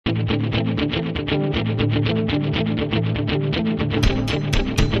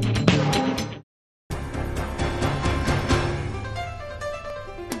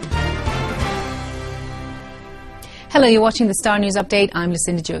Hello, you're watching the Star News Update. I'm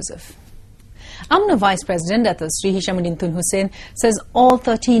Lucinda Joseph. Umno Vice President Dato Sri Hishamuddin Tun Hussein says all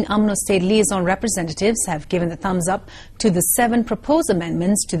 13 Umno State liaison representatives have given the thumbs up to the 7 proposed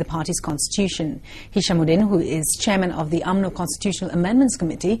amendments to the party's constitution. Hishamuddin, who is chairman of the Umno Constitutional Amendments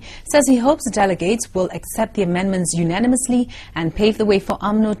Committee, says he hopes the delegates will accept the amendments unanimously and pave the way for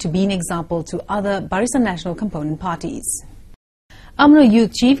Umno to be an example to other Barisan Nasional component parties. Umno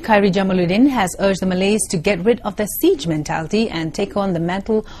Youth Chief Khairi Jamaluddin has urged the Malays to get rid of their siege mentality and take on the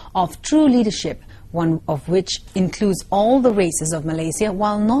mantle of true leadership, one of which includes all the races of Malaysia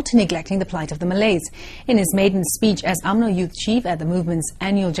while not neglecting the plight of the Malays. In his maiden speech as Umno Youth Chief at the movement's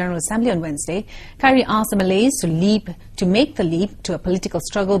annual General Assembly on Wednesday, Khairi asked the Malays to make the leap to a political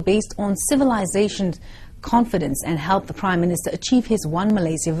struggle based on civilization, confidence and help the Prime Minister achieve his One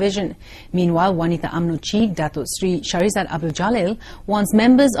Malaysia vision. Meanwhile, Wanita Umno Chief Datuk Sri Sharizat Abdul Jalil wants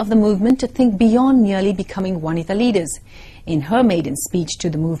members of the movement to think beyond merely becoming Wanita leaders. In her maiden speech to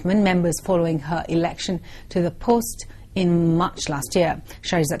the movement members following her election to the post in March last year,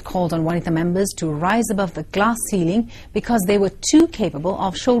 Sharizat called on Wanita members to rise above the glass ceiling because they were too capable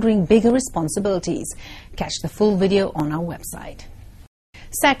of shouldering bigger responsibilities. Catch the full video on our website.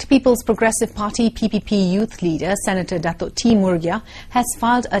 Sacked People's Progressive Party PPP youth leader Senator Datuk T. Murgia has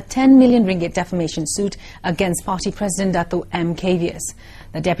filed a 10 million ringgit defamation suit against party president Datuk M. Cavius.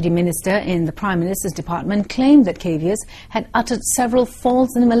 The Deputy Minister in the Prime Minister's Department claimed that Cavius had uttered several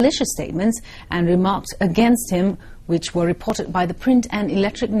false and malicious statements and remarks against him which were reported by the print and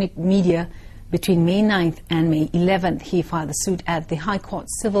electronic media between May 9th and May 11th. He filed the suit at the High Court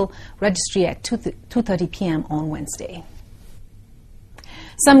Civil Registry at 2:30 p.m. on Wednesday.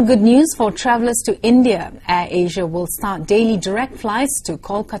 Some good news for travellers to India. Air Asia will start daily direct flights to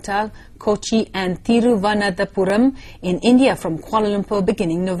Kolkata, Kochi and Thiruvananthapuram in India from Kuala Lumpur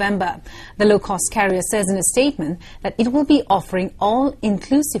beginning November. The low-cost carrier says in a statement that it will be offering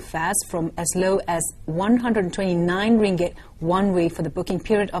all-inclusive fares from as low as 129 ringgit one way for the booking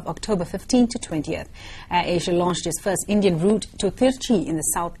period of October 15 to 20th. Air Asia launched its first Indian route to Tirchi in the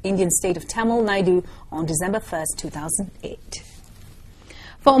South Indian state of Tamil Nadu on December 1st, 2008.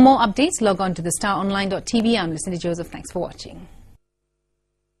 For more updates, log on to thestaronline.tv. I'm Lucinda Joseph. Thanks for watching.